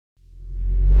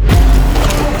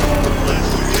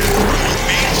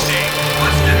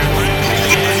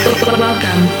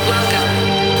Welcome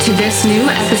to this new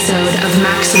episode of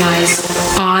Maxximize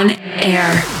On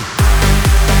Air.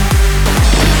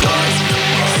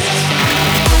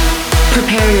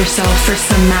 Prepare yourself for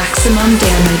some maximum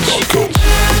damage.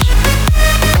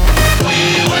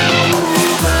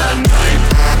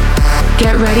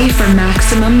 Get ready for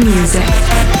maximum music.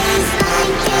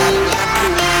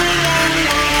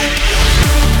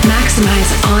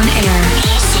 Maxximize On Air.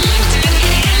 Selected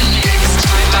and mixed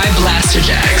by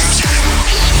Blasterjaxx.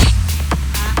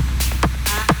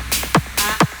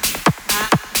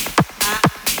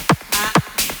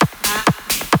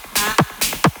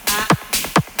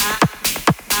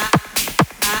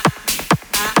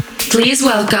 Please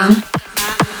welcome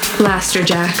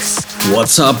Blasterjaxx.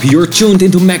 What's up? You're tuned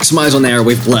into Maxximize On Air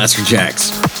with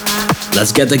Blasterjaxx.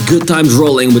 Let's get the good times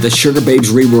rolling with the Sugar Babes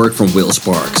rework from Will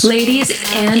Sparks. Ladies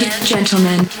and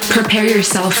gentlemen, prepare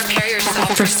yourself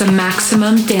for some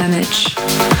maximum damage.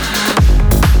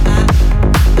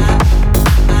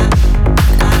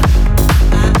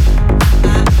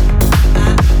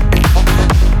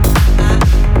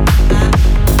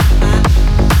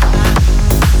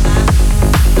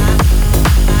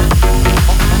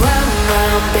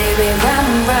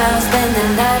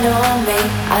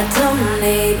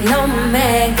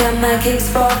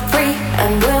 Kicks for free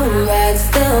and we'll ride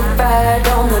still ride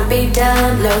on the beat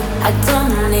down low. I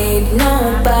don't need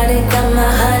nobody, got my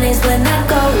honeys when I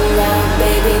go round,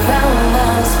 baby, round,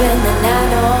 round, spend the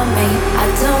night on me. I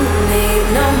don't need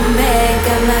no man,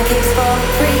 got my kicks for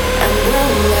free and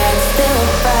we'll ride still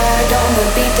ride on the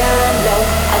beat down low.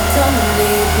 I don't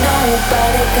need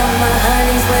nobody, got my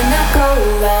honeys when I go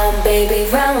round, baby,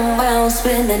 round, round,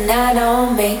 spend the night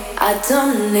on me. I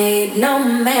don't need no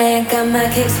man, got my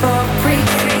kicks for free.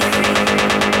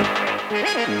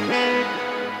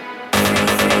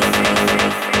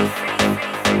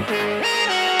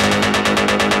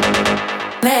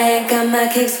 Man, got my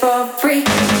kicks for free.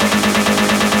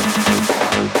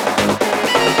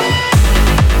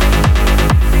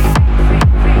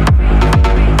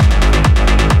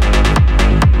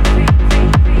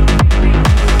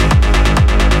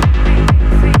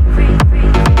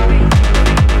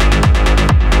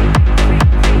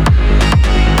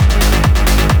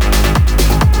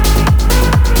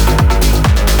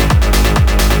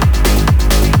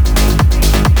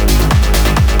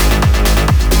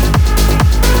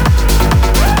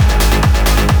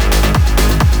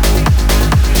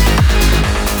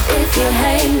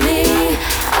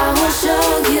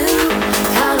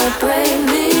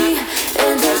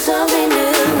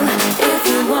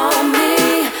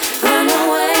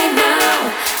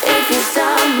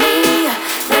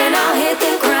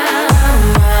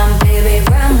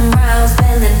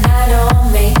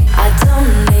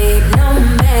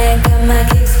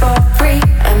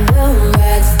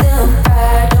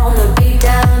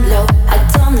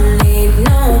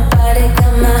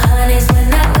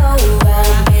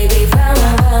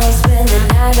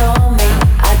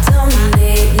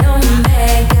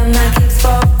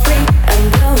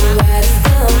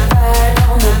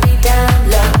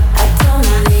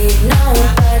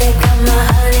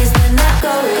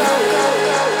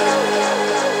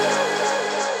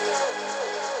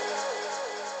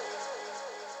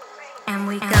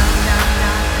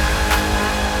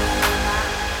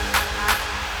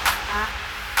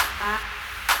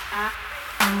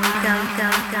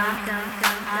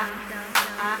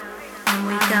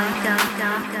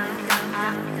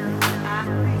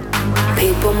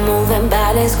 People moving,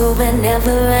 bodies moving,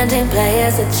 never-ending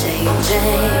players are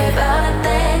changing. But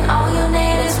thing, all you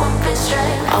need is one fit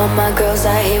straight. All my girls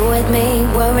are here with me,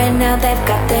 worrying now they've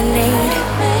got their need.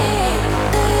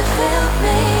 Do you feel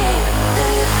me? Do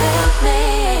you feel me?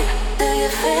 Do you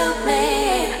feel me?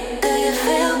 Do you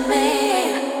feel me?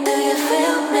 Do you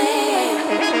feel me?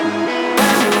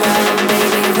 Run, run,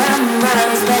 baby, run, run,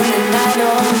 spend the night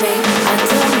on me. I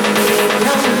don't need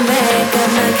no man, got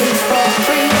my kicks for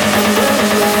free.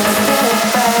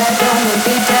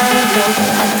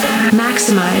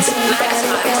 Maxximize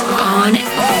On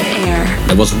Air.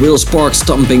 That was Will Sparks'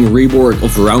 stomping rework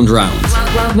of Round Round.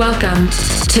 Welcome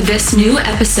to this new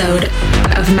episode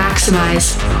of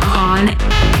Maxximize On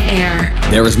Air.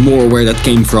 There is more where that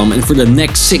came from, and for the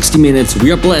next 60 minutes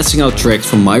we are blasting out tracks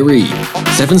from Myri,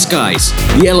 Seven Skies,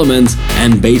 The Element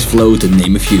and Bass Flow, to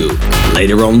name a few.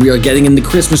 Later on we are getting in the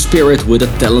Christmas spirit with a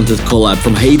talented collab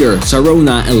from Hader,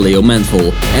 Sarona and Leo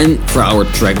Manful. And for our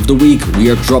track of the week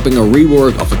we are dropping a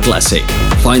rework of a classic.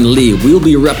 Finally, we'll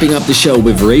be wrapping up the show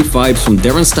with rave vibes from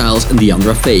Darren Styles and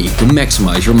Deandra Faye to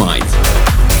maximize your mind.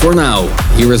 For now,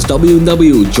 here is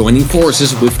W&W joining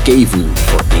forces with Kevu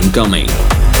for Incoming.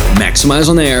 Maxximize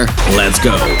On Air, let's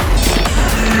go!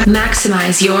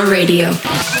 Maxximize your radio.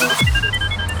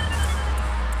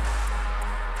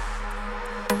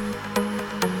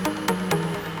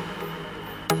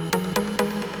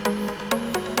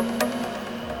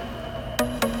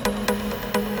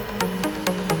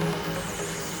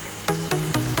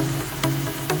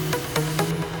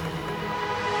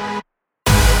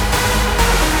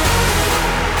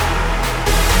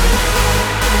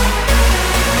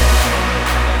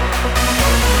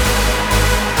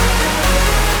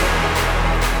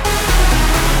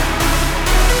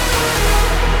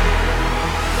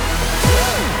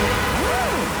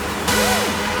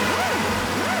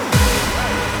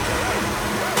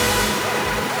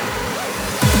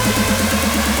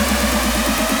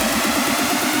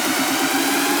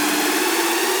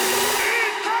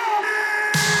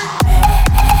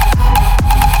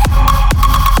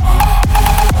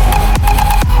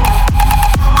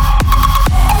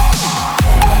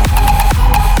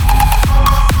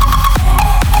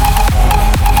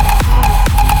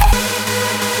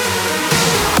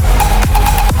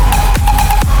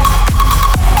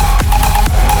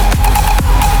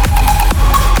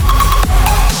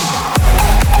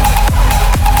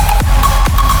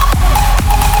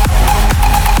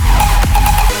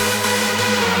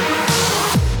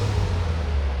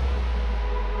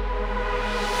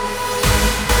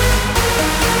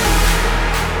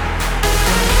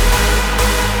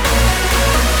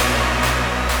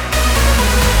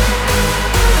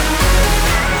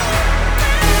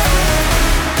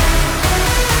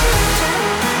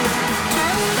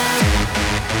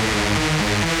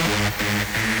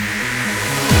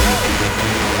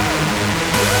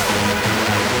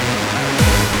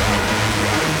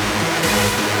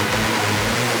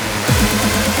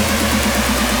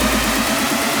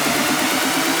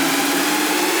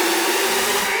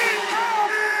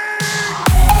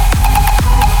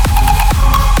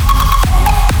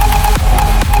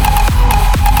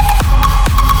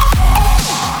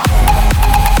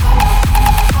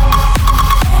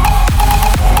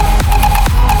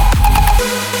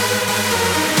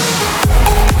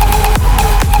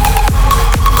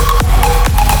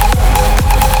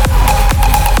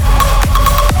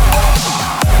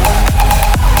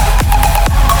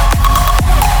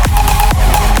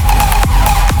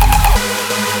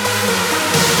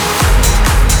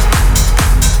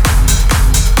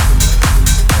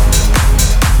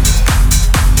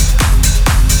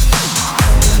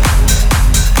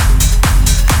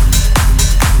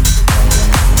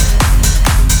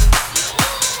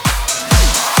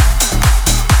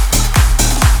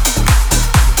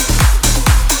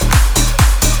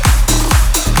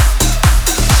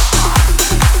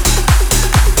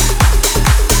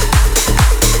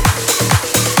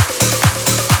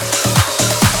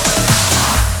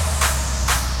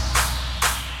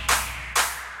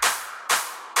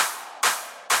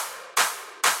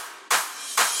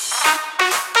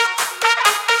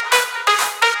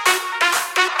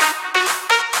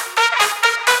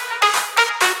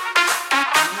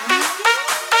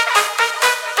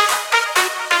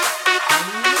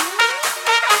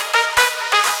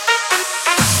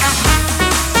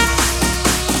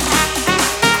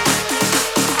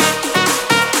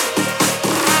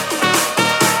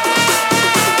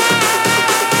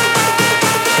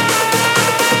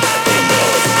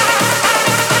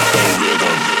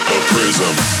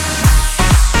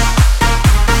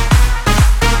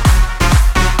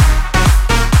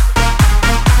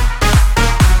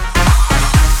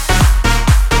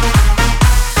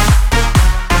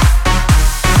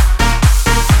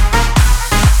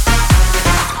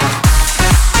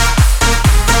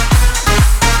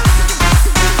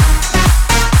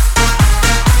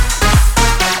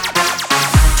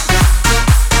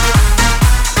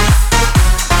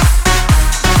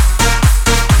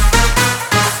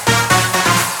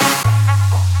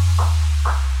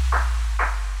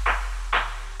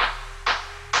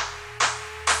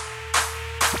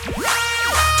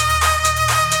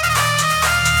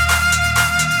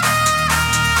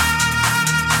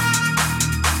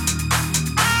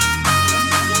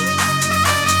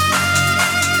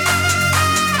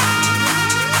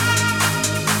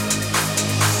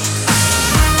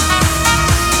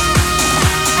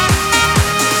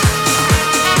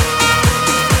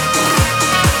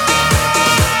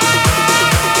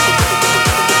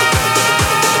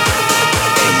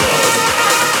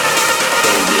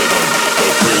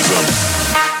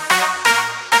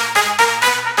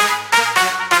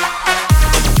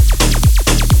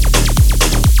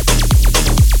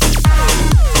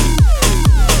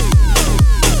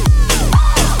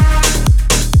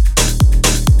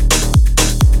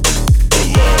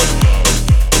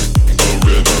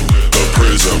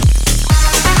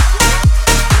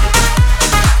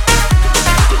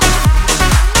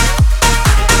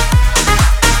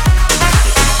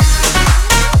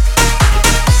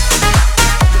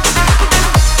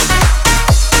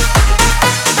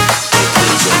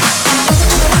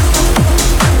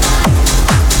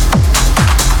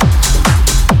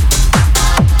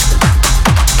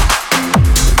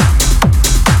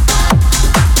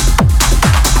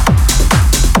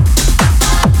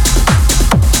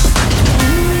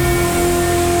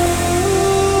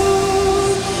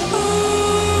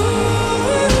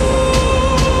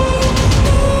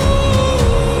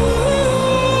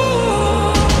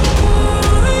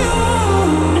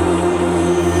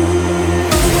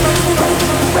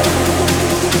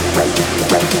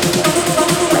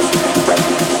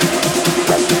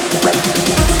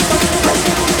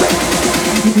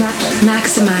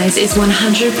 Maxximize is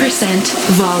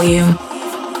 100% volume.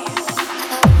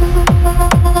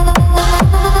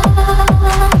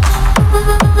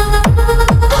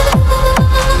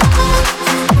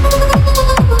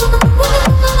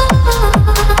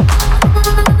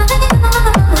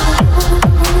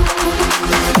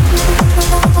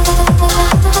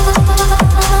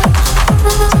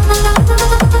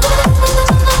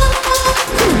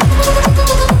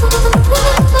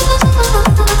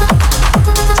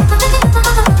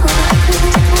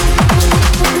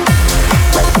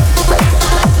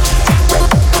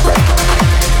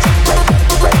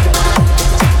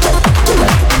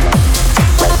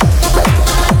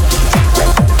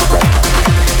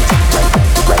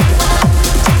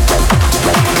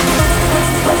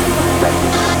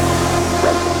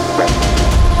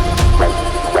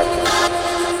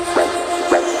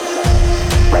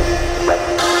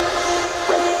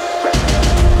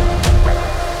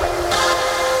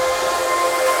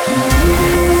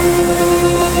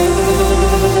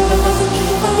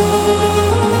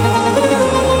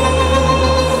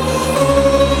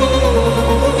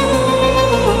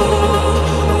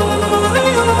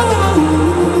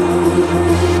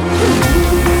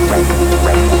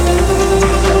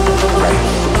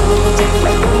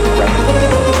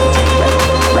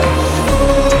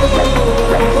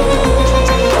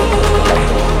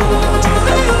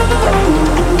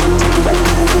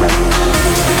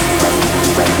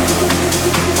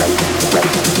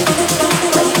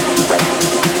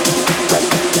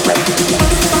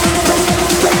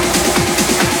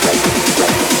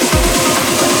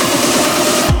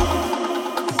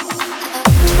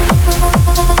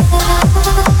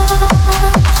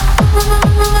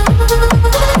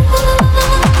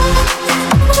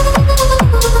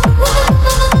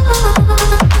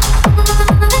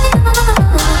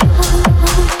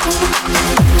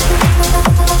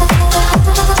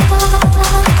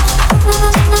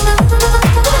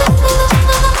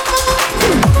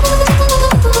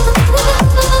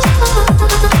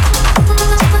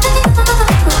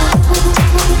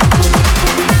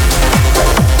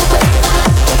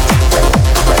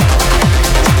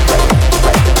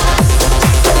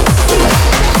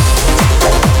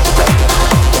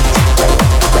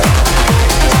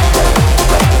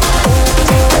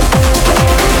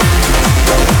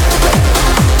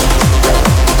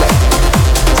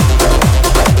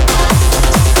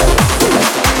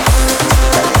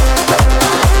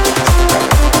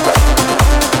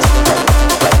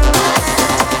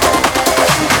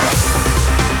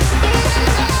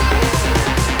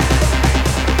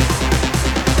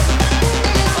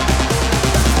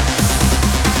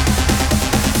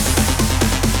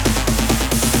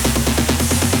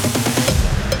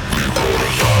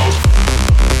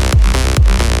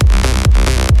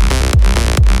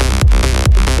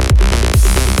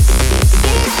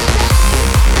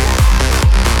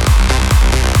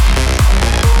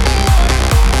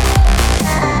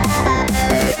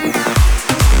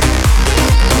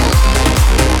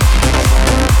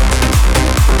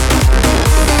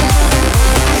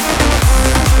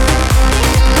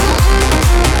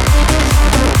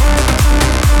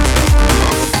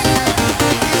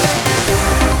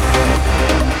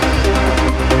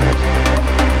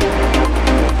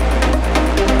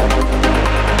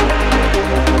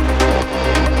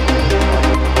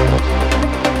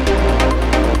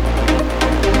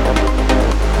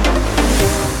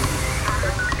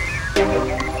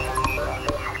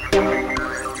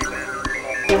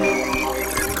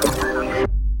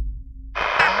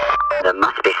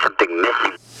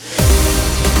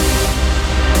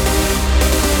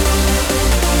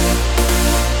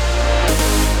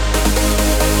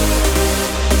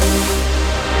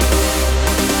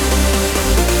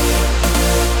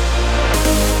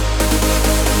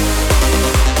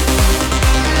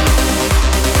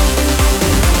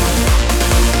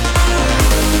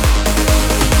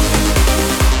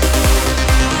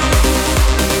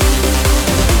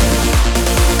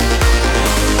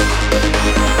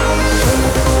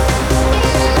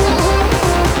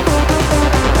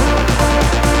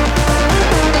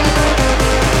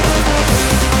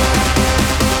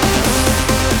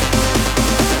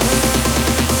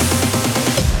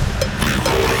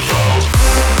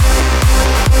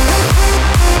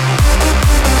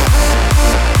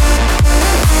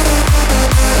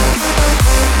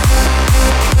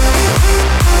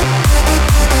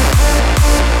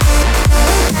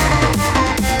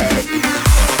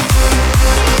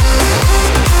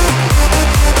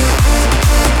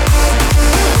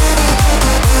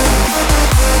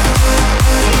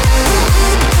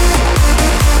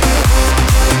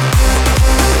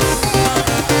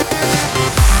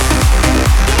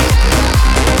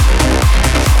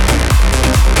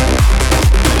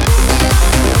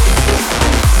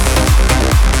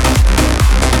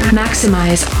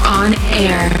 Maxximize On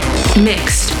Air,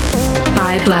 mixed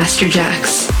by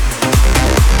Blasterjaxx.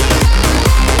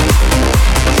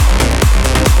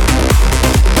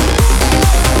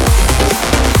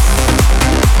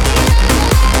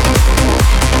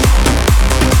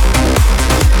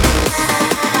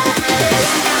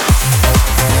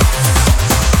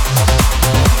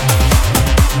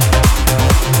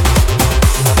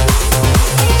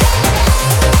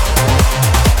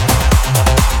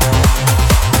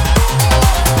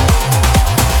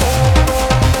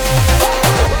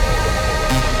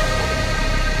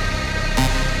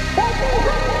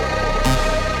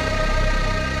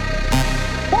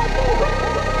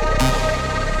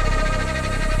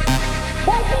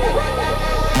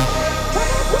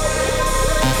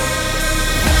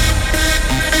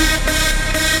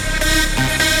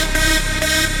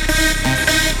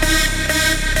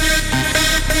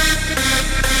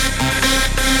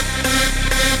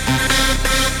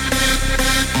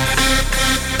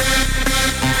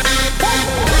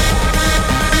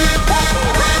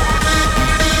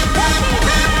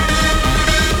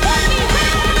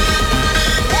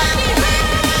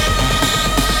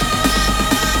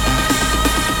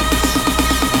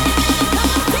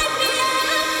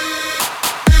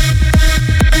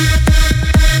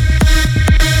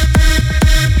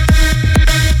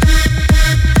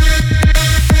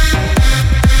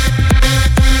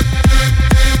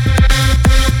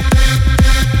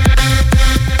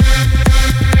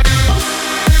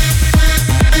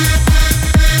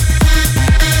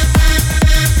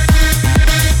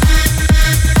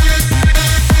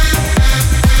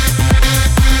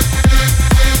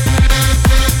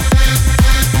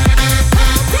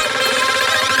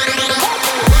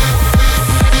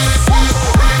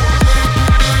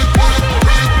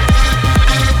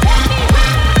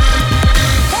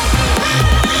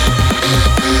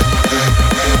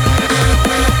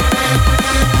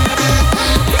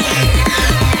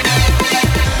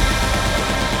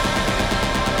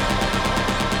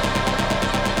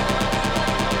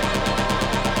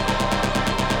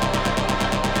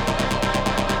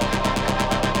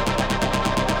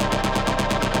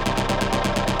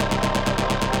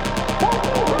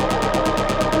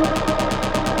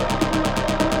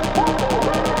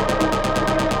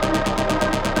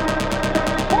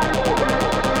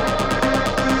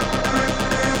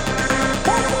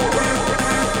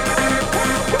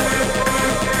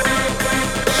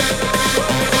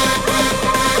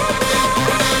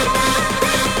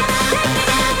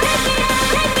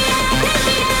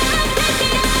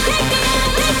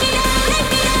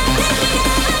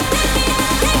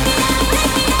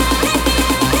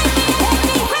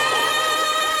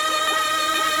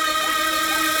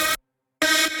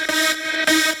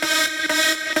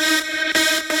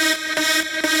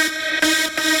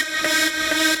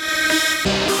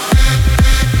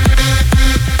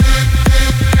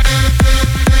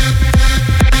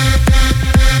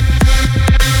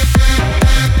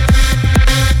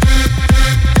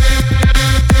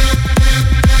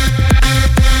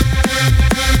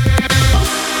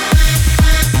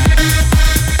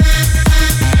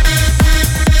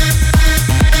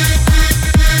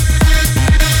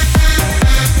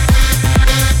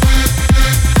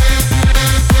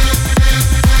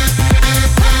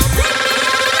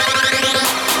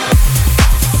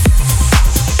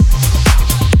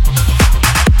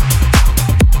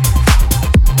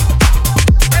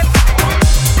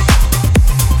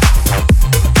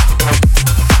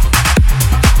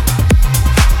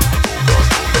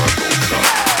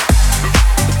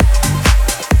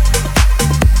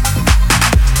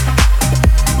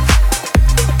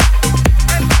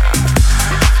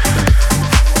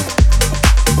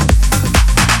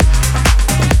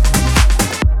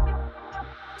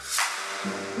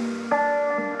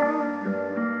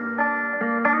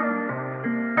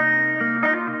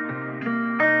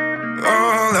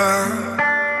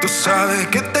 sabes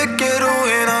que te quiero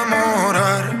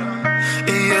enamorar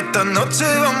y esta noche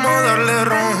vamos a darle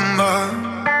rumba.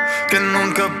 Que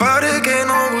nunca pare, que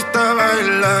nos gusta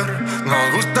bailar, nos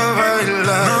gusta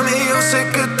bailar. Mami, yo sé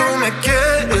que tú me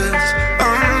quieres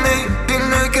a mí,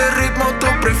 dime qué ritmo tú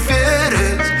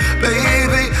prefieres.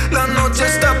 Baby, la noche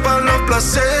está para los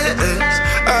placeres.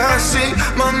 Así,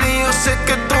 mami, yo sé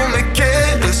que tú me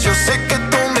quieres, yo sé que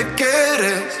tú me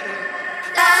quieres.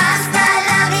 Hasta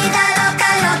la vida loca,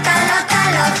 loca, loca,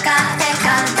 loca. Te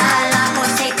canta la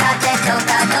música, te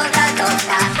toca, toca,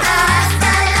 toca.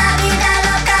 Hasta la vida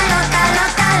loca, loca,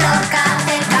 loca, loca.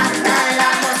 Te canta la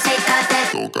música, te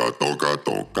toca, toca,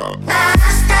 toca.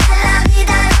 Hasta la vida.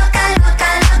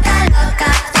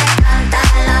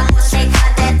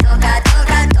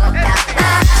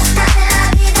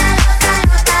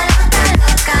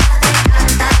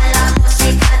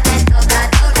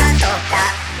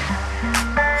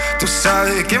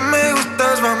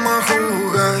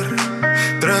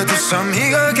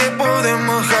 amigas que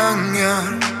podemos janguear.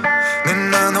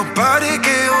 Nena, no pare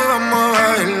que hoy vamos a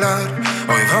bailar.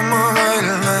 Hoy vamos a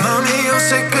bailar. Mami, yo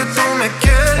sé que tú me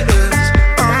quieres.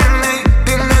 A mí,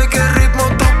 dime qué ritmo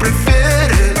tú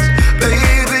prefieres.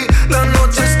 Baby, la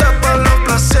noche está para los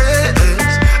placeres.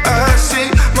 Así,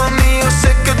 mami, yo sé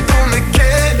que tú me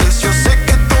quieres. Yo sé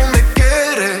que tú me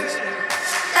quieres.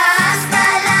 Hasta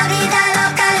la vida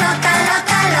loca, loca,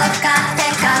 loca, loca. Te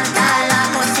encanta la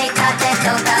música, te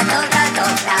toca, toca,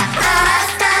 toca.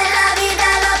 Hasta la vida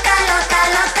loca, loca,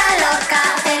 loca, loca.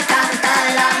 Te encanta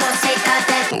la música,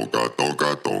 te toca, toca,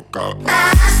 toca.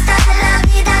 Hasta la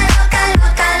vida loca,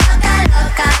 loca, loca,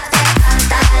 loca. Te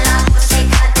encanta la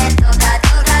música, te toca,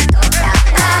 toca, toca.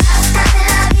 Hasta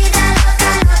la vida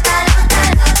loca, loca, loca,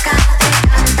 loca. Te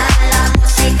encanta la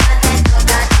música, te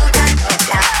toca, toca,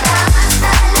 toca.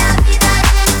 Hasta la vida,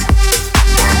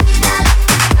 la vida,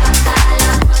 toca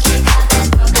la música, te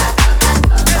toca, toca,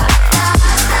 toca.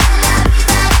 Hasta la vida,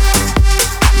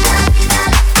 la vida,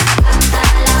 toca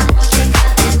la música,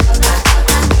 te toca,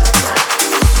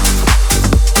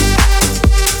 toca, toca.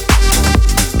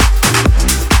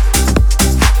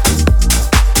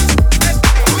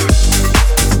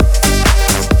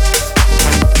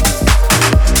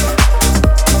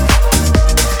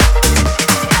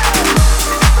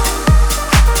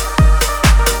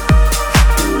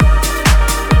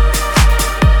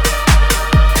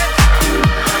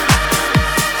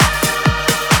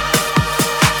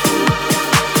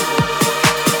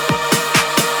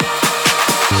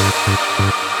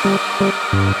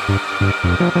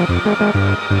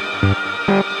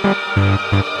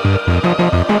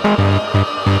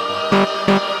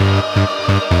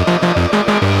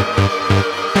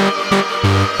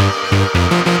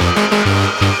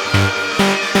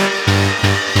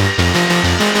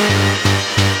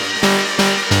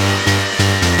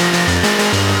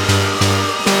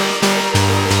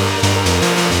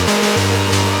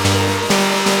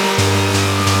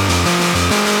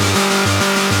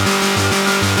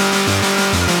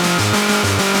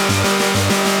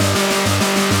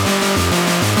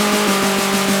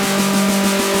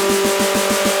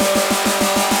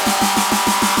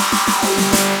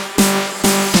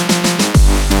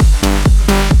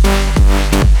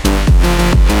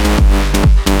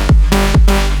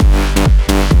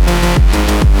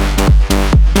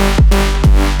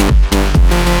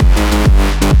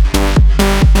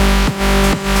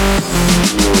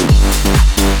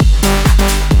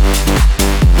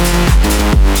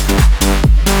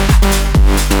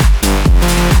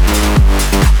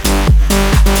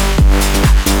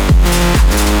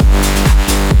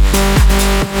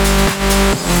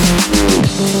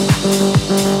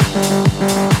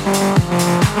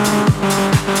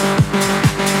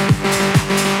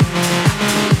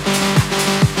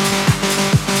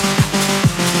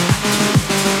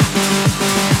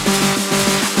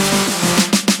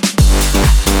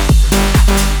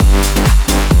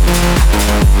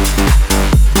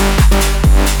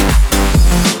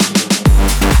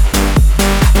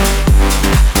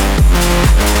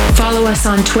 Follow us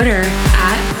on Twitter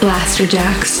at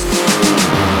Blasterjaxx.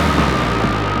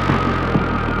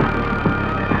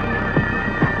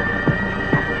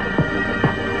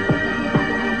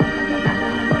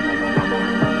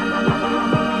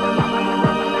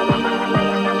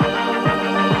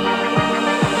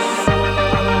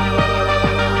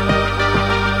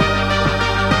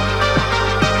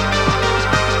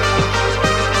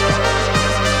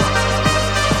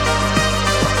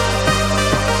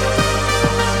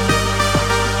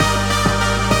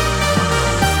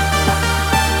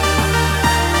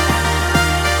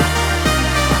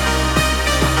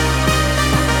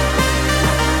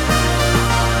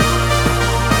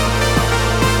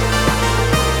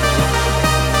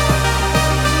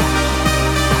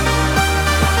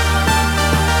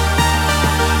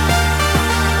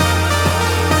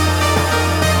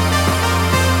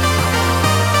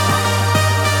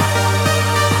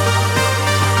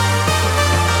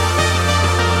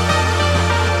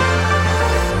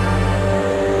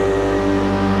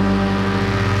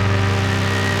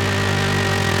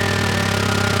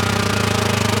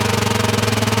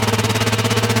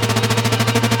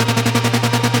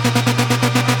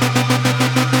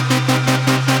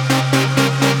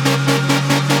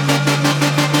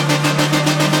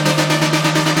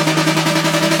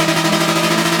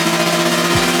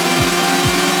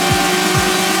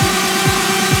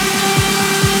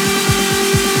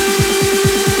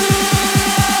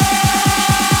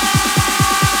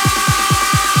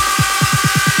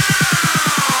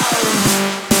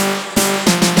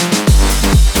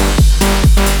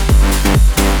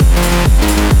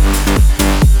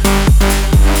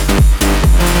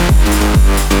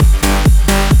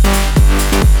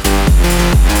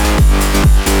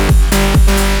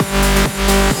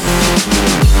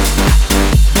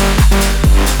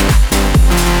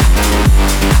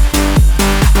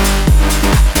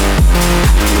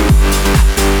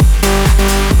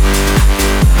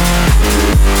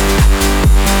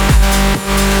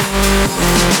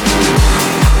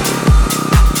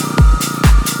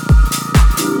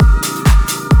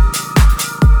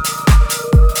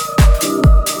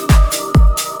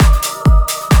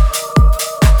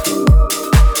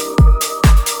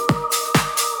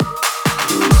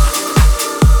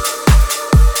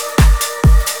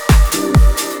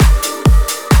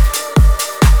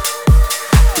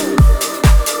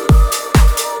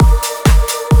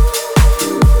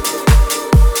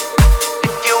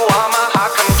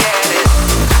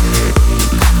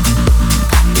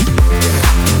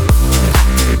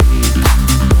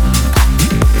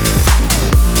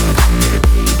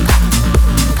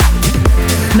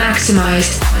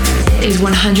 Maxximize is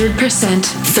 100%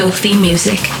 filthy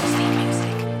music.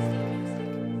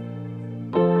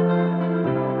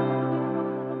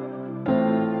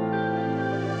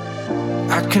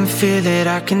 I can feel it,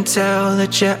 I can tell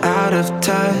that you're out of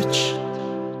touch.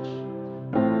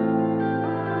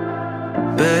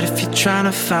 But if you're trying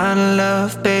to find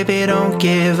love, baby, don't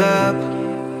give up.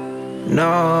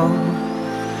 No,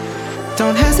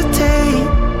 don't hesitate,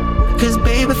 'cause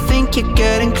babe, I think you're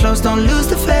getting close, don't lose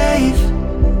the faith.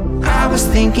 I was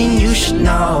thinking you should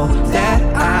know that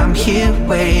I'm here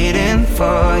waiting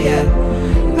for you,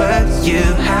 but you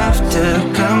have to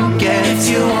come get. If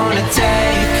you wanna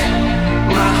take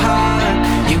my heart,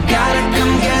 you gotta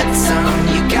come get some,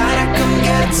 you gotta come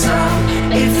get some.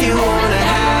 If you wanna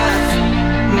have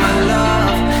my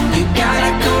love, you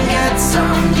gotta come get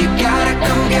some, you gotta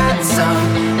come get some.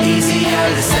 Easier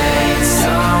to say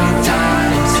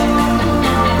sometimes,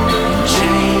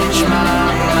 change my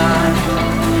mind.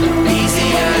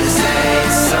 Easier to say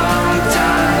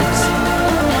sometimes,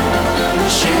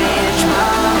 change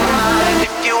my mind.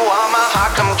 If you want my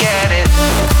heart, come get it.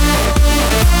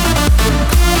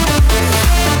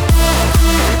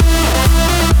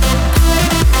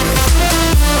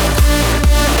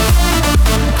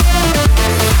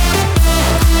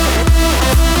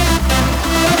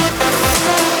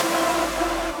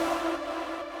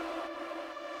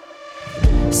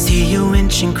 See you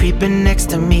inching, creeping next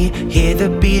to me, hear the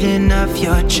beating of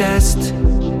your chest.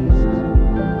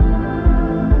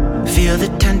 Feel the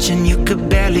tension, you could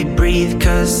barely breathe,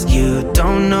 'cause you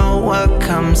don't know what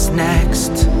comes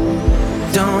next.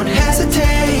 Don't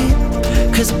hesitate,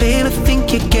 'cause babe, I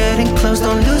think you're getting close,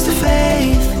 don't lose the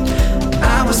faith.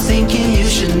 I was thinking you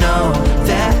should know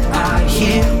that I'm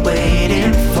here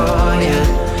waiting for you,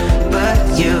 but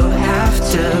you have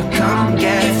to come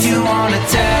get. If you wanna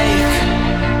take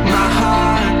my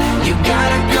heart, you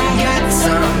gotta come get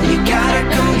some, you gotta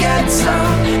come get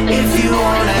some. If you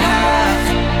wanna have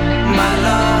my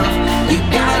love, you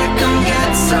gotta come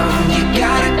get some, you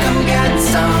gotta come get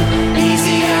some.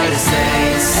 Easier to say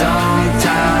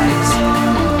sometimes,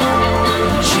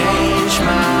 change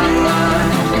my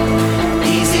mind.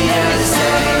 Easier to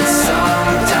say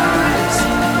sometimes,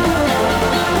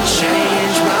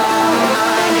 change my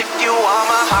mind. If you want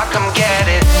my heart, come get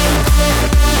it.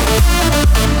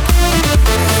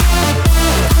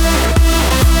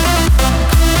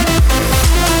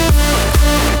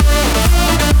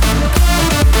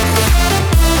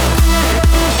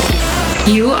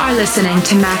 You are listening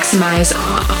to Maxximize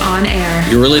On Air.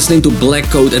 You're listening to Black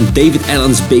Coat and David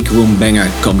Allen's big room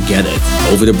banger, Come Get It.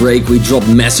 Over the break, we dropped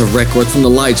massive records from the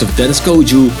likes of Dennis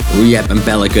Koju, Rehab and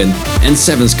Pelican, and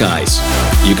Seven Skies.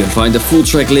 You can find the full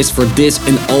track list for this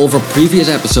and all of our previous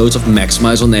episodes of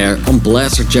Maxximize On Air on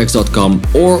Blasterjaxx.com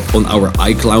or on our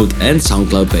iCloud and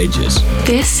SoundCloud pages.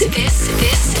 This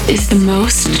is the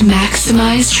most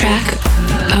maximized track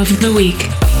of the week.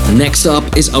 Next up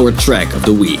is our track of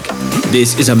the week.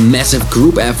 This is a massive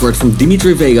group effort from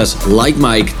Dimitri Vegas, Like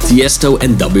Mike, Tiesto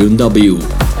and W&W.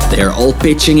 They are all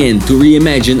pitching in to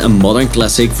reimagine a modern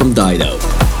classic from Dido.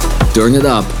 Turn it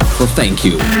up for Thank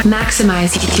You.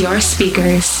 Maxximize your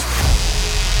speakers.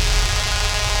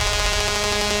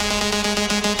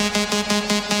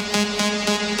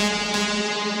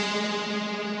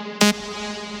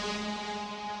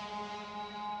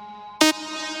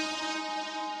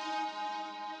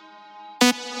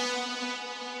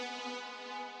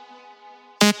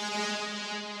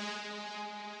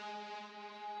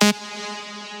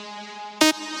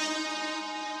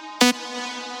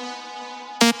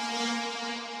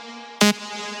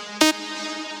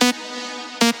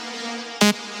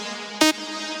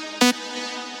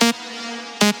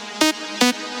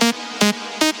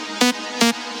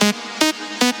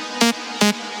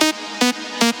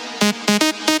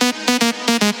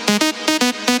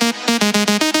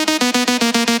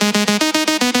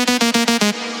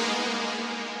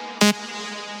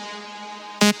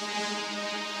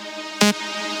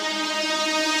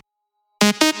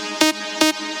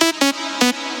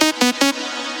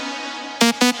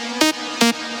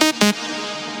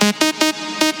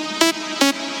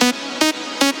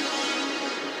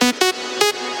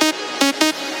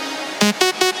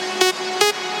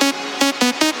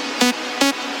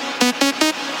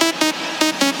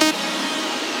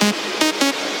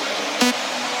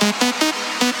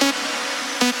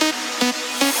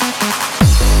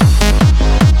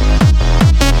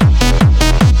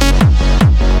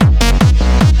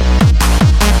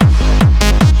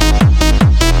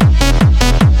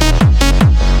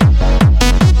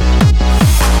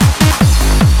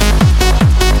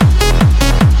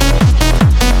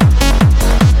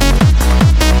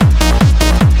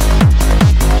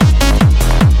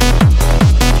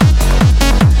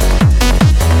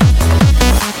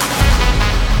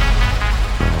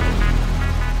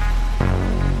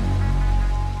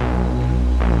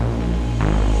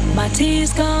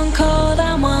 tea's gone cold,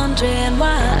 I'm wondering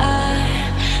why I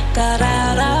got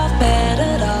out of bed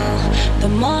at all. The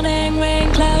morning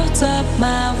rain clouds up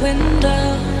my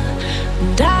window,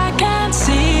 and I can't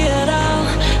see it all.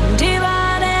 And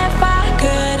even if I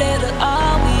could, it'll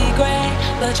all be grey.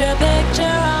 But your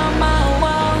picture on my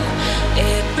wall,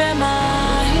 it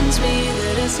reminds me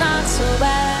that it's not so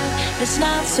bad, it's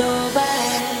not so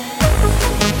bad.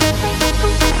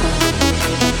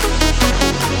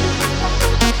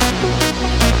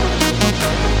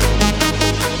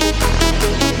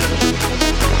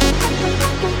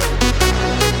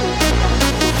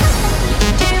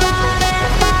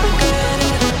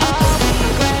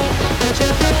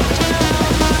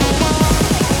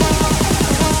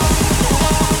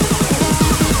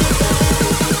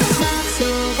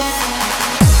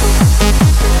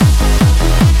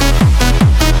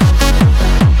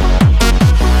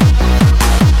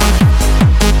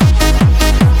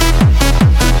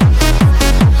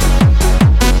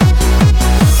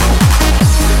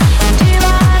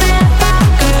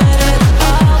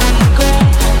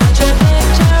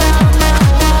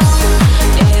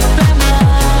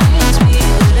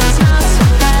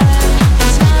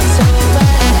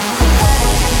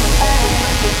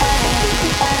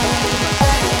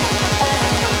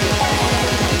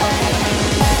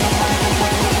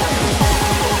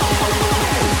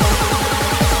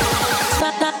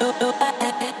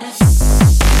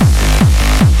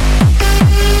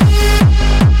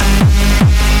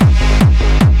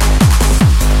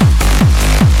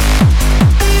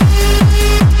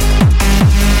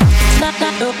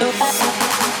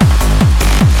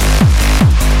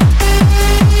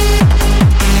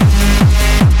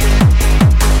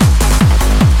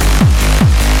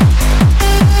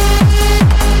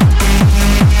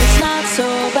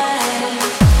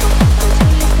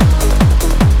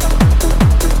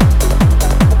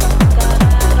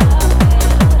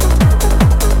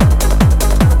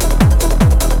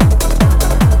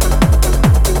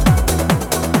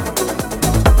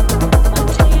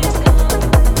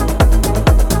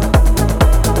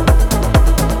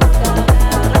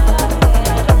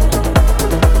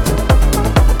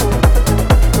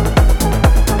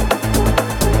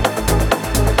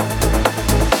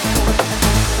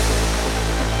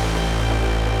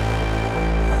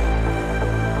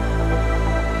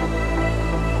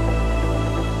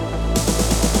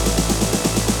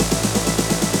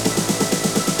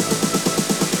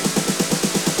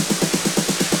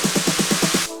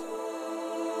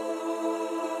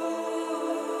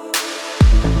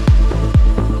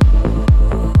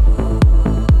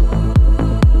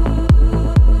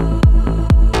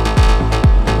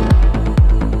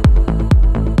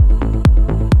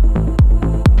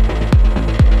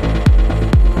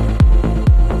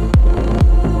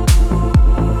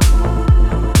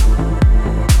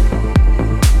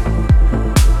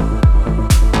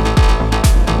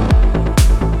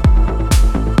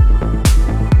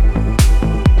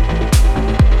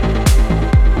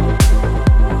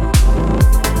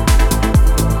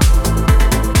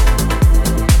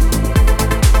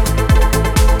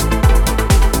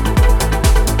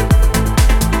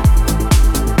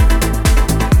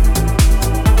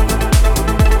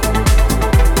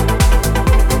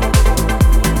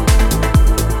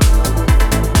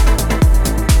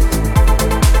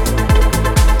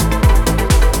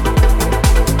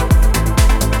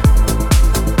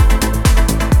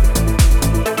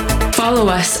 Follow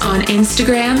us on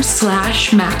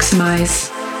Instagram/Maxximize.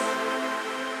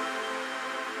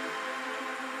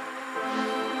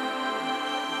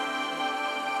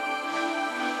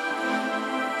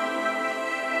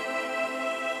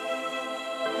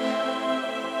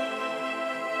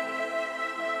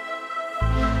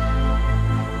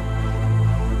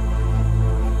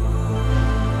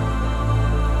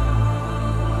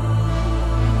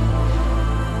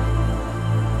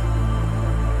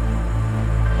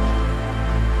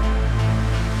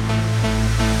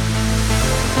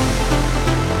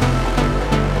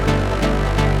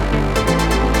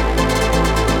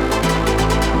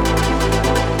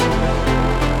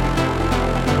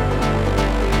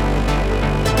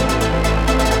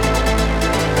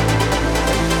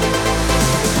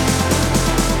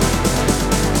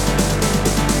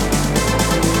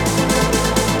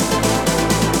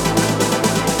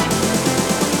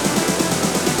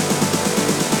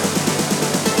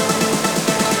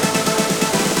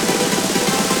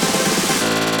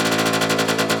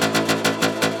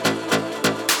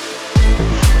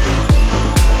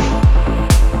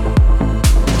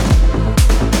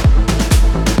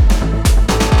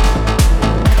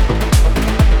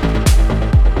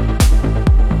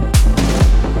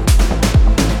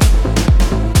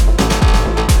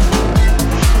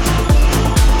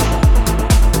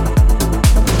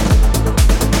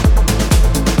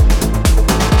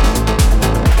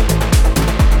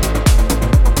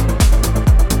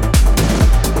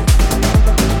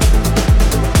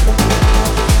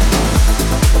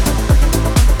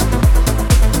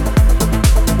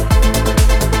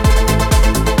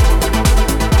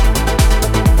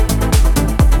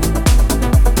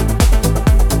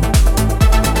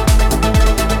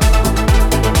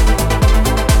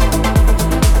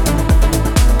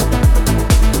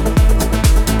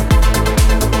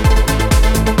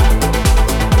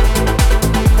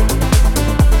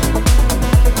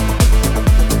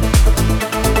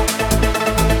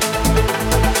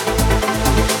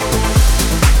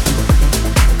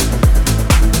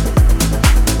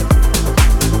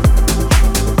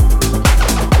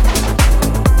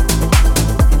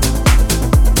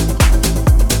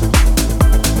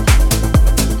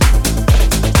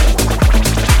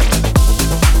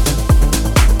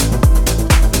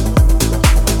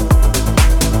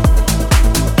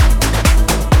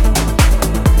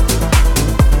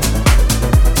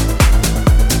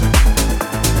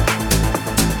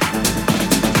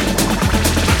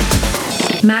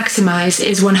 Maxximize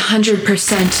is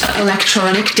 100%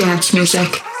 electronic dance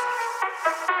music.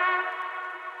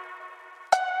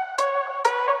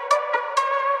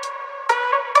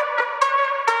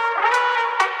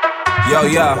 Yo,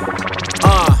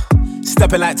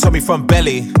 stepping like Tommy from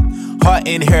Belly. Heart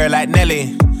in here like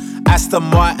Nelly. Aston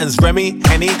Martin's Remy,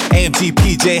 Henny, AMG,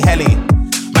 PJ, Helly.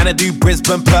 Man, I do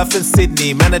Brisbane, Perth and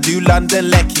Sydney. Man, I do London,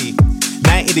 Lecky.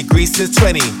 90 degrees since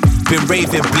 20. Been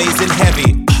raving, blazing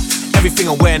heavy. Everything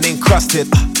I'm wearing encrusted.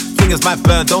 Fingers might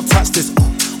burn, don't touch this.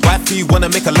 Wifey, you wanna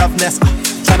make a love nest.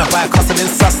 Tryna buy a castle in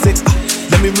Sussex.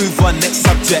 Let me move on, next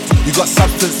subject. You got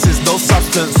substances, no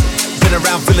substance. Been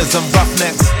around villas and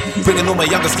roughnecks. Bringing all my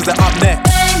youngest cause they're up next.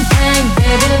 Bang, bang,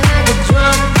 baby, like a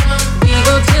drum. We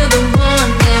go to the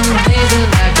morning, blazing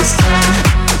like the sun.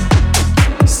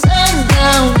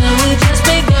 Sundown and we just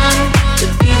begun. The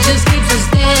beat just keeps us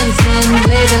dancing,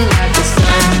 blazing like the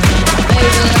sun.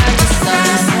 Blazing like the sun.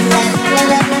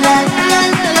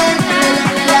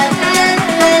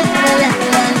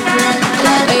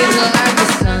 Blazing like the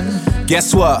sun.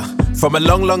 Guess what? From a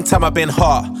long, long time I've been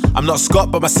hot. I'm not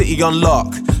Scott, but my city on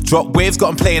lock. Drop waves, got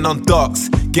 'em playing on docks.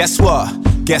 Guess what?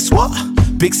 Guess what?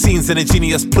 Big scenes and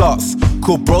ingenious plots.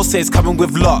 Cool bro says coming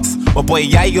with locks. My boy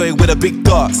Yayo with the big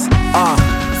dots.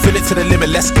 Fill it to the limit,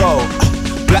 let's go.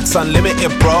 Black's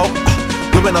unlimited, bro.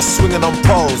 Women are swinging on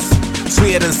poles.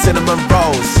 Sweeter than cinnamon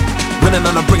rolls. Winning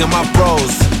and I'm bringing my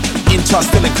bros. In charge,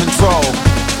 still in control.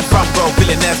 Front row,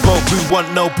 billionaires, roll. Boo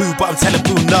want no boo, but I'm telling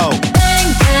boo no.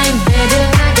 Bang, bang, baby,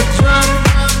 like a drum.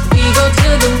 We go to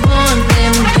the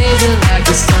morning, blazing like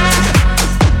the sun.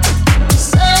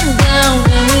 Sundown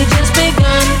and we just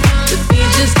begun. The beat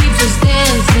just keeps us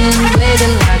dancing,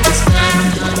 blazing like the sun.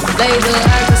 Blazing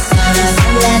like the sun.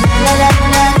 Blazing like the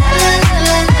sun.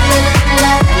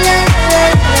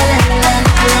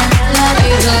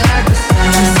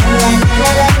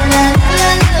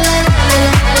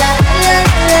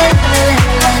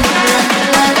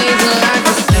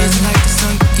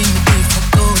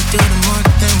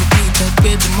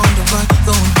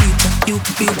 Going deeper, you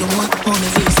could be the one on the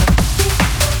visa.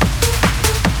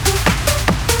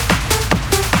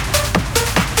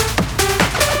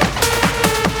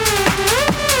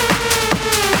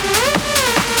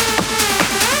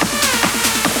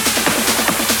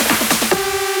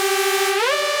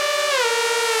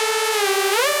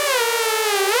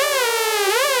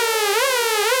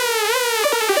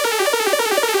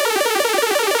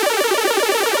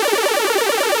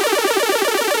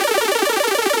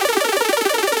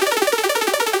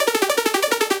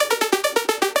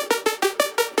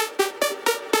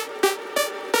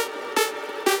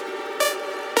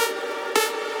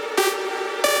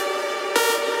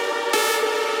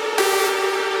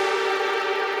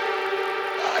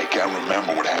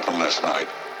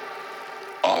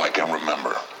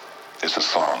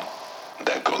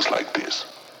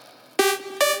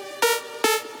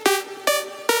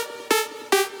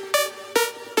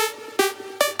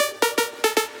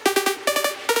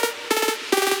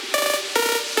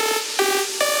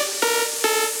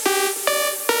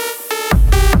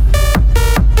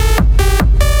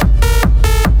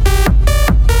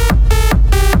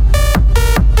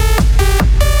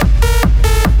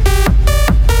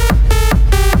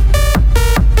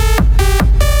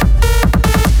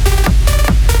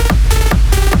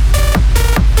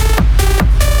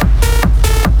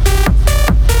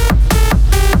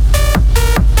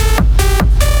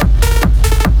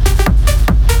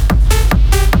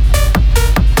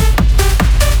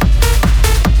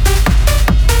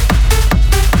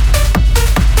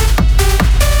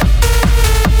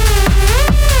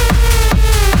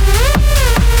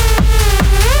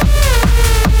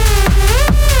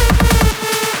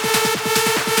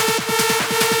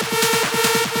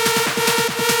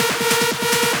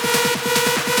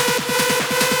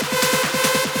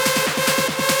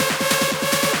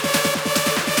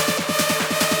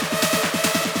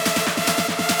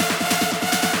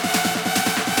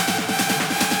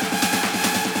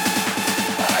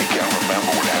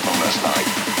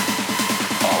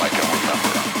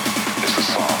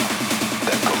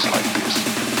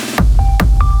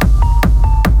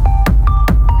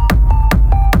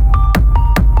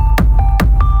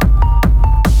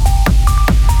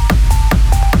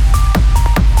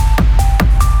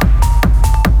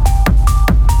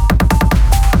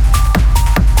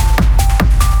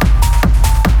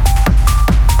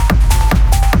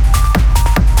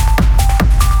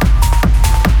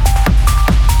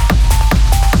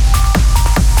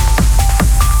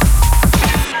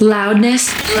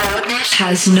 Loudness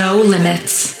has no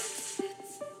limits.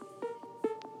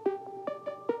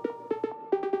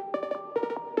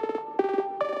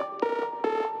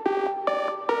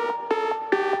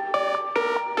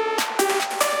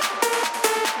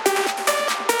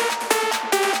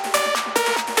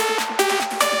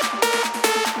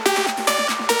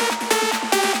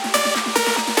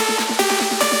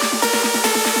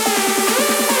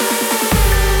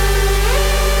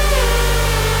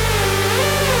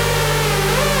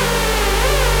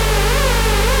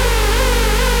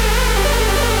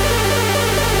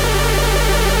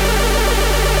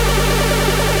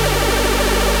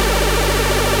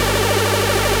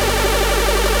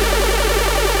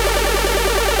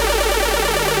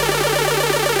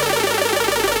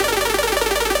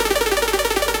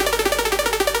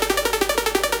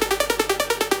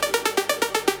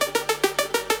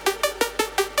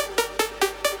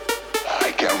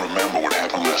 remember what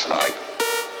happened last night.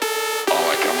 All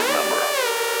I can remember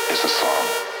is a song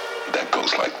that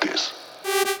goes like this.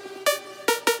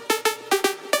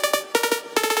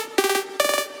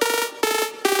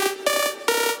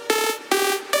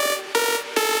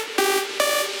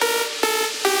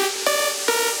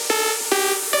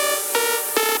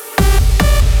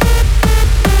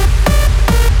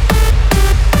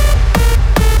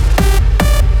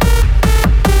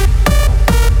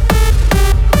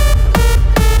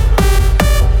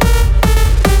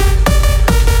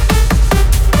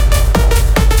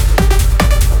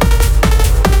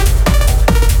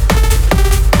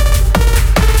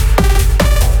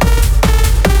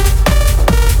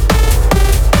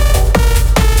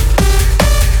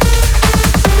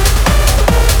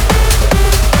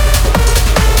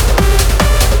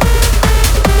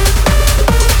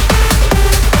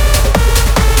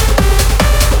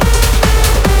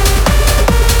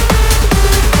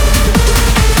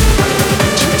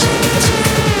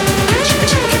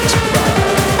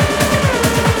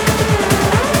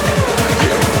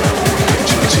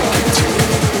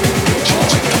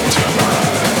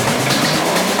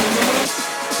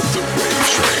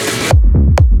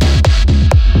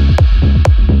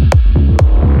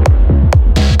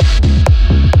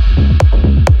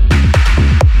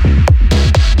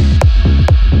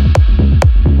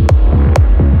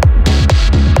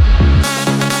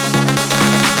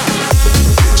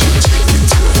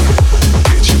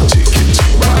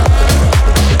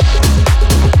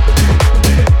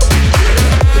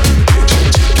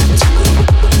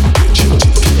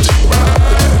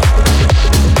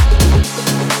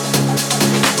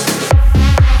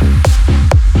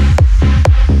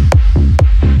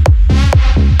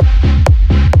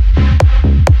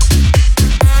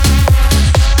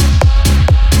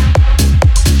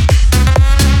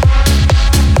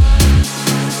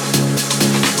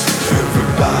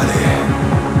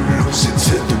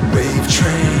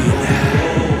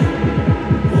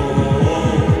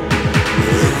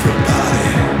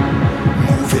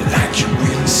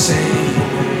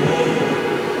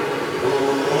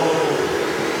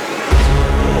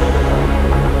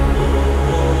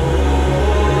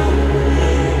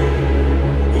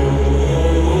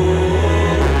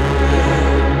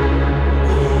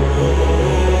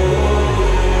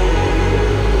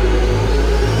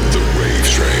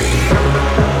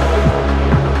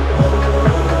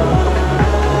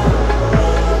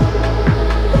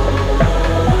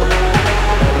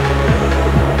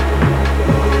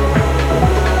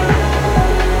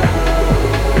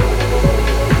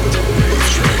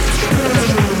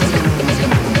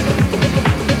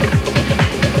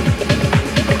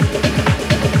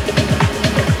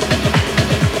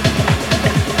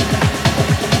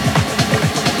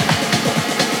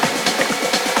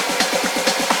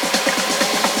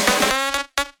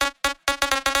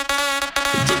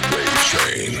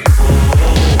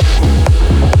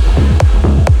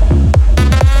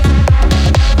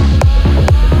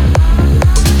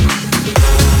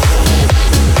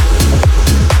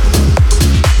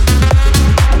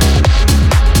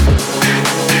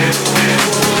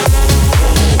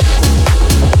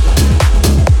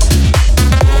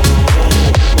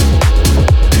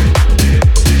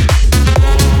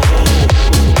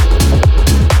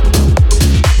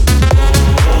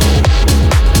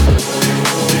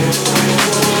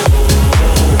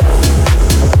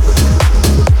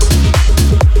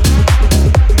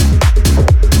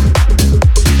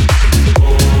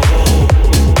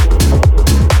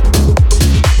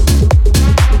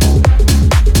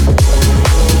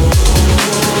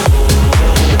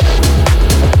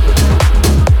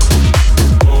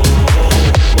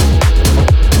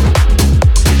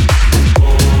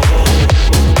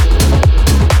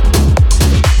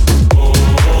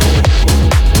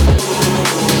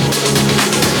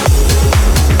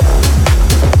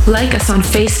 Like us on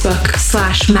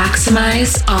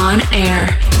Facebook/Maxximize On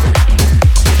Air.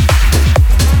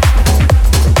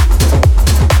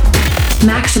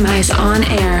 Maxximize On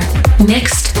Air.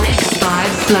 Mixed by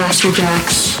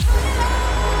Blasterjaxx.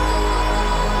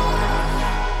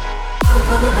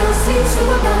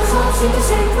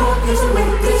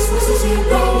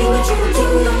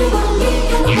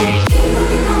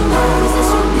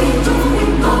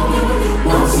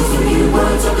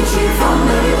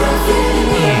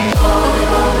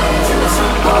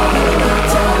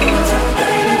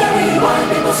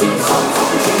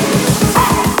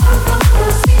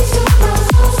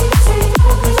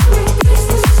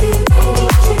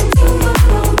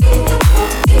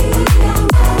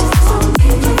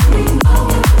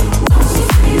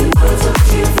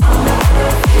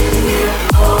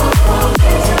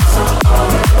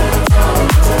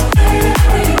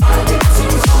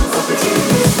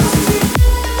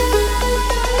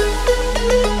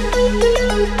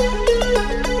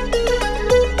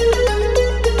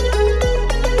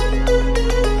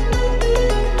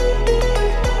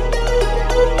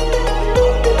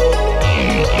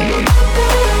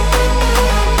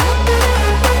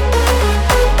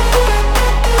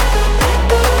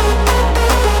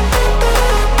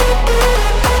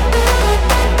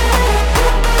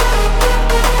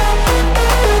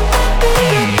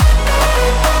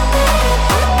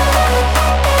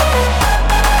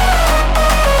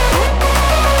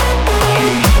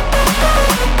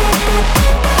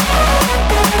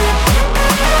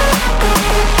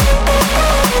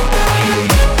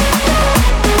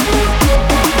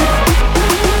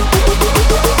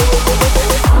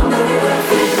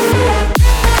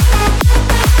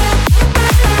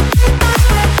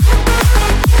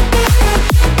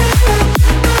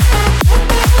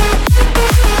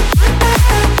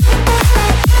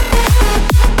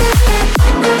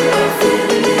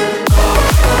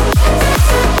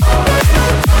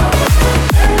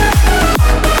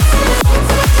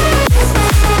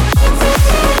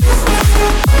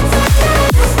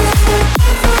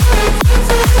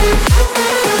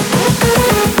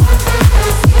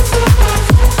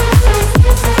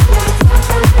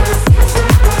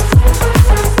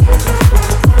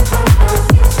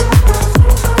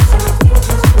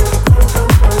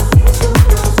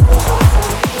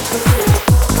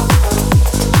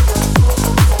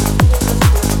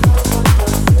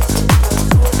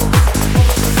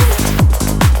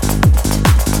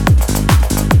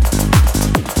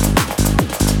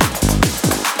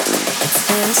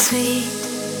 bittersweet.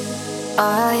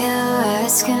 All your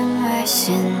words come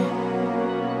rushing,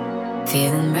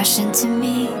 feel them rushing to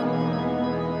me.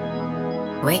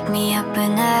 Wake me up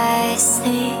when I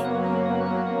sleep,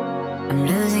 I'm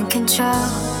losing control.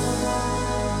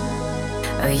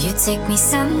 Or you take me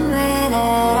somewhere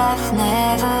that I've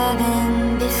never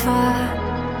been before.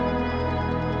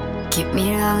 Keep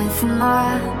me longing for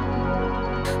more.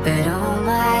 But all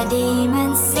my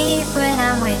demons sleep when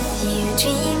I'm with you.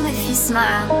 Dream if you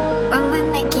smile. When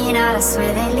we're making out, I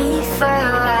swear they leave for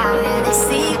a while. Yeah, they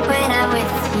sleep when I'm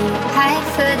with you. Hide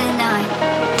for the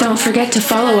night. Don't forget to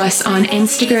follow us on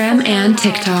Instagram and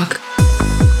TikTok.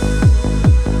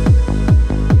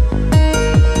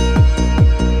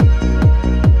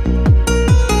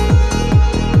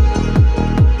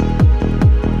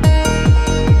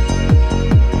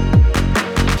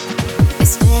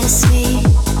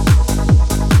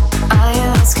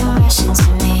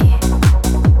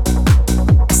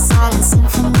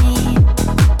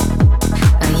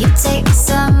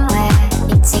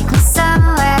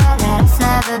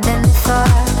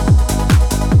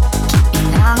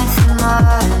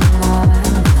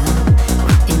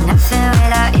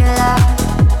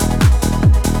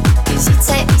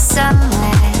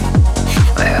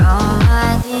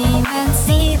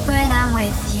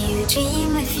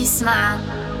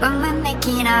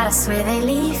 Swear they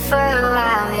leave for a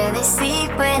while. Yeah, they sleep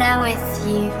when I'm with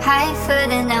you. Hide for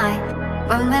the night.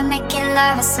 When we're making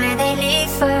love, I swear they leave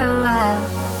for a while.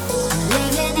 I'm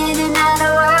living in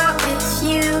another world with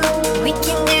you. We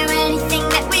can do anything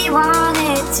that we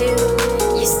wanted to.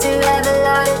 Used to have a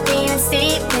lot of demons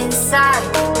deep inside,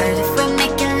 but if we're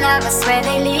making love, I swear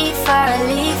they leave for a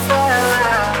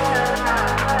while.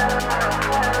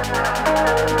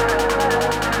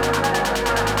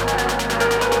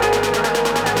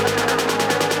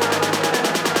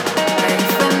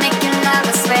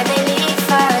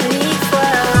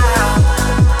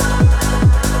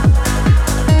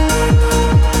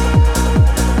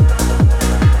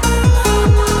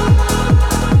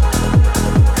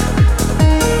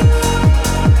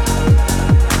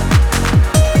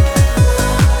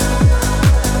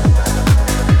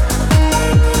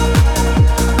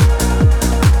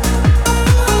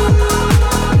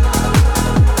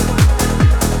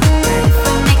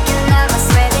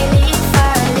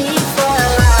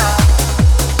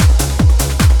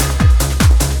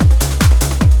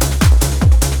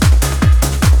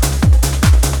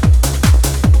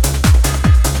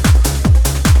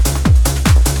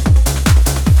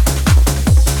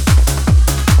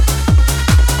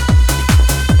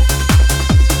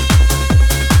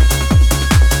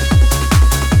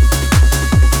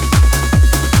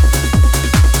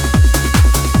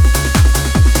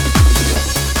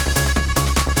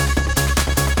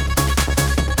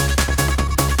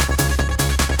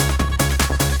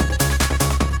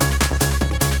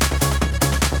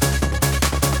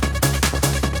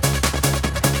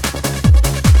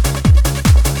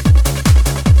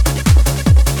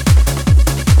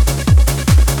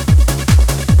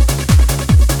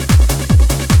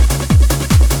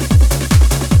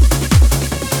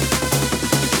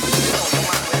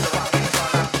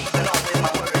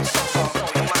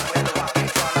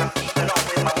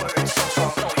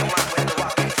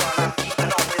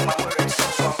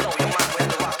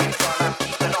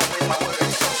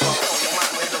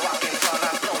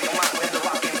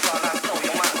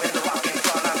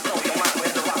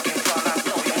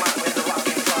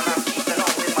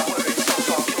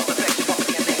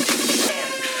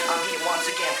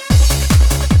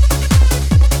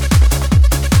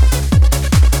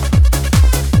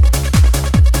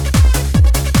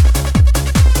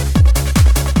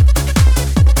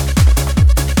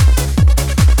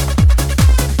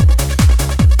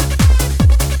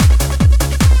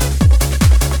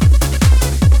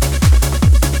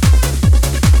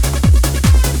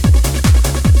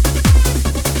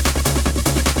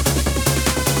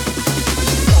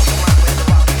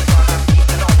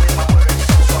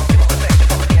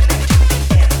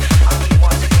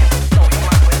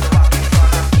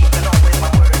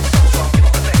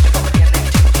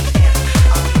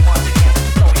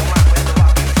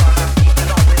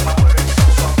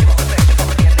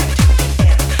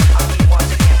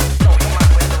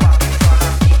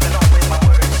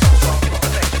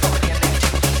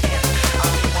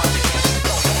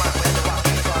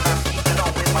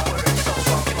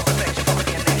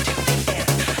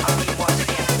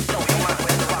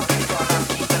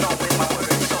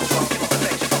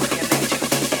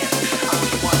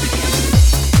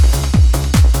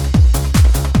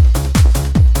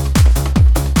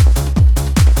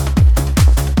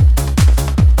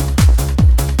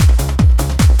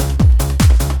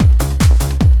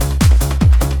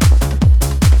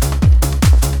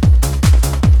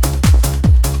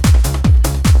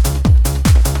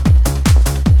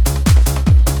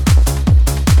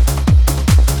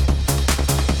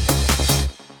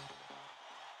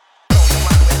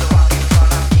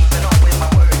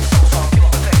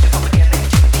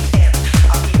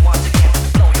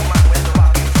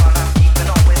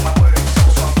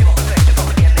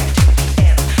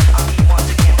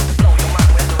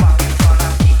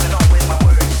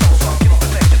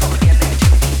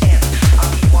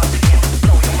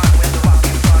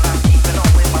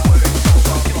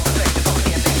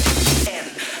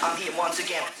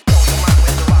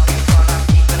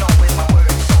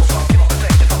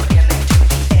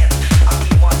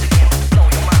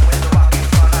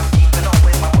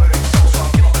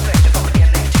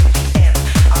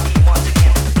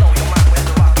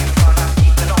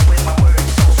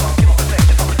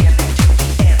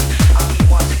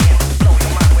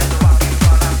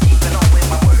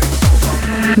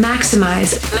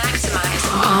 Maxximize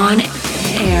On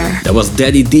Air. That was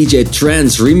Daddy DJ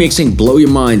Trance remixing Blow Your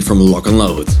Mind from Lock and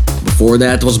Load. Before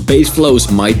that was Bass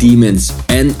Flow's My Demons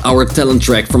and our talent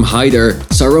track from Hyder,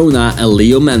 Sarona and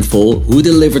Leo Manful, who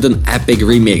delivered an epic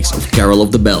remix of Carol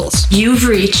of the Bells. You've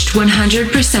reached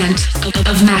 100%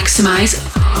 of Maxximize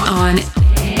On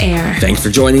Air. Thanks for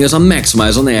joining us on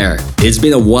Maxximize On Air. It's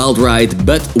been a wild ride,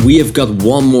 but we have got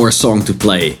one more song to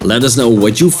play. Let us know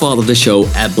what you thought of the show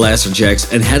at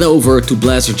Blasterjaxx and head over to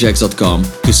blasterjaxx.com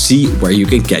to see where you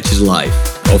can catch us live.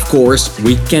 Of course,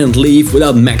 we can't leave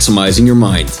without maximizing your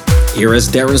mind. Here is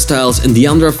Darren Styles and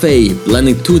Deandra Faye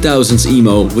blending 2000s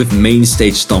emo with main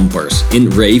stage stompers in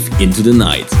Rave Into the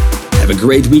Night. Have a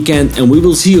great weekend and we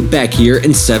will see you back here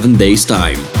in 7 days'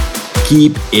 time.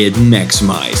 Keep it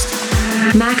maximized.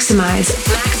 Maxximize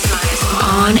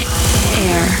On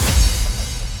Air.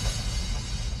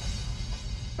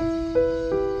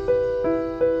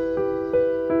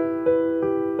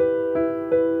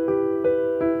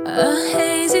 A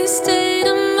hazy state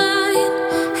of mind,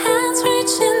 hands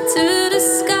reaching to the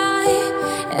sky.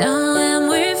 And when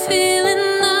we're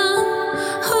feeling numb,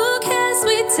 who cares?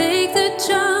 We take the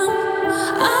jump.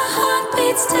 Our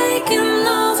heartbeats taking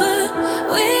over.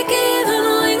 We're given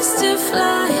wings to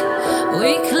fly.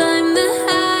 We climb the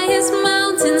highest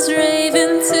mountains, rave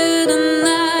into the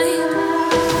night.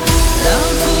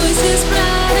 Loud voices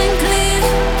bright and clear,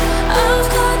 of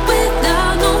God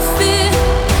without no fear.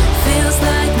 Feels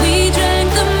like we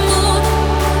drank the moon.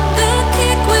 The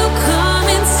kick will come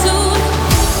in soon.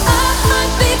 Our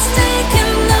heartbeats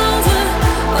taking over.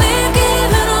 We're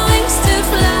given wings to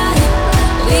fly.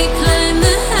 We climb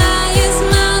the highest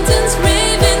mountains,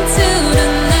 rave into the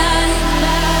night.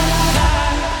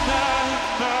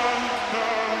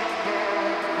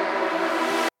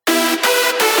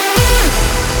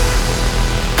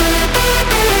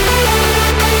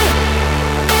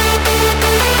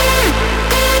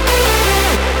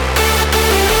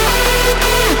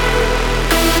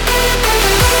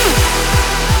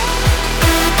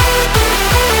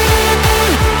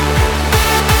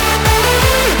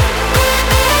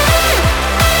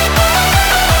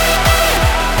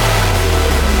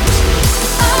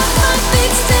 Our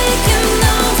heartbeats taking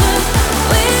over.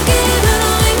 We're given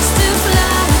wings to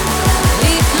fly.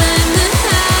 We climb the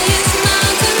highest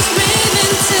mountains, rave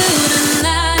into the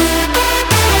night. Our heartbeats taking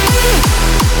over.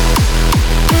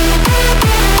 We're given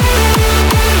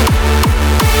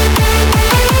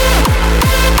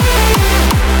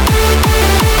wings to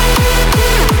fly. We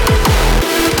climb the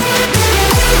highest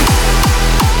mountains, rave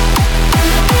into the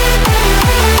night.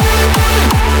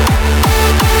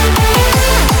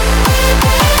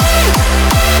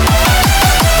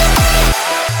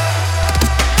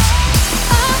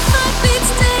 Our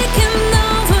heartbeats taking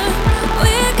over.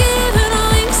 We're given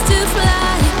wings to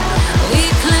fly. We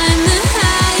climb the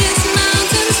highest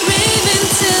mountains, rave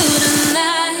into the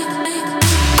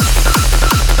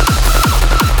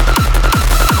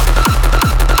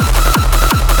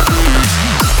night.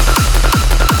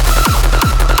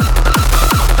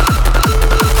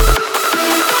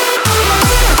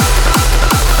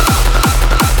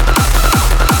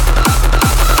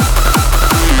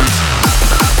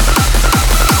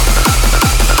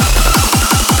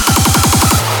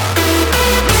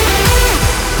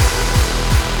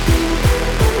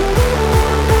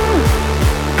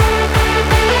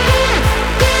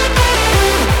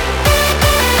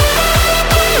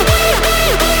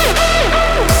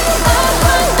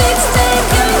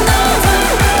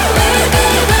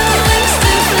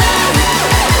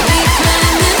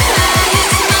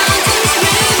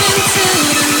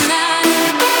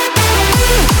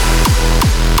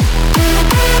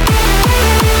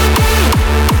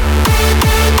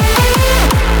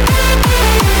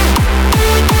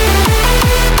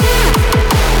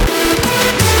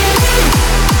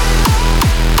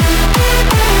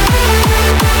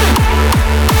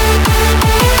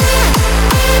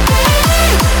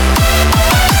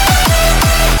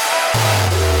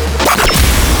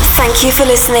 Thank you for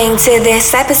listening to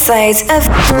this episode of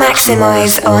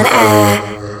Maxximize On Air.